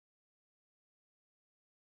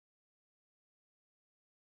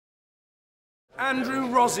Andrew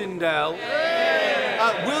Rosindell.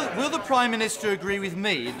 Will the Prime Minister agree with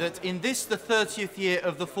me that in this, the 30th year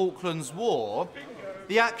of the Falklands War,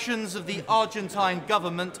 the actions of the Argentine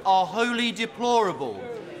government are wholly deplorable?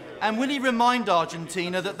 And will he remind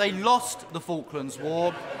Argentina that they lost the Falklands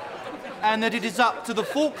War and that it is up to the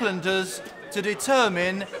Falklanders to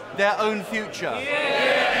determine their own future?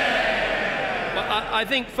 Well, I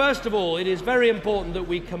think, first of all, it is very important that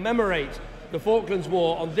we commemorate the Falklands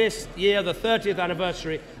War on this year, the 30th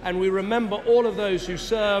anniversary, and we remember all of those who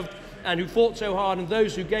served and who fought so hard and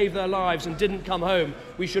those who gave their lives and didn't come home.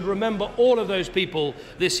 We should remember all of those people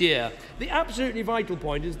this year. The absolutely vital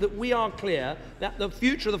point is that we are clear that the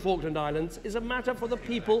future of the Falkland Islands is a matter for the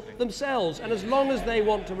people themselves, and as long as they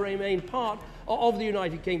want to remain part of the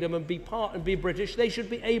United Kingdom and be British, they should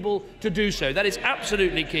be able to do so. That is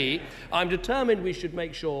absolutely key. I'm determined we should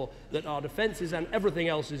make sure that our defences and everything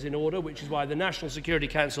else is in order, which is why the National Security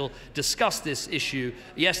Council discussed this issue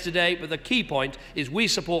yesterday. But the key point is we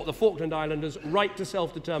support the Falkland Islanders' right to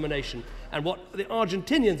self-determination. And what the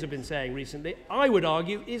Argentinians have been saying recently, I would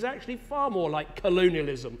argue, is actually far more like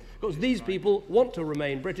colonialism, because these people want to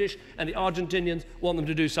remain British and the Argentinians want them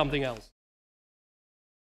to do something else.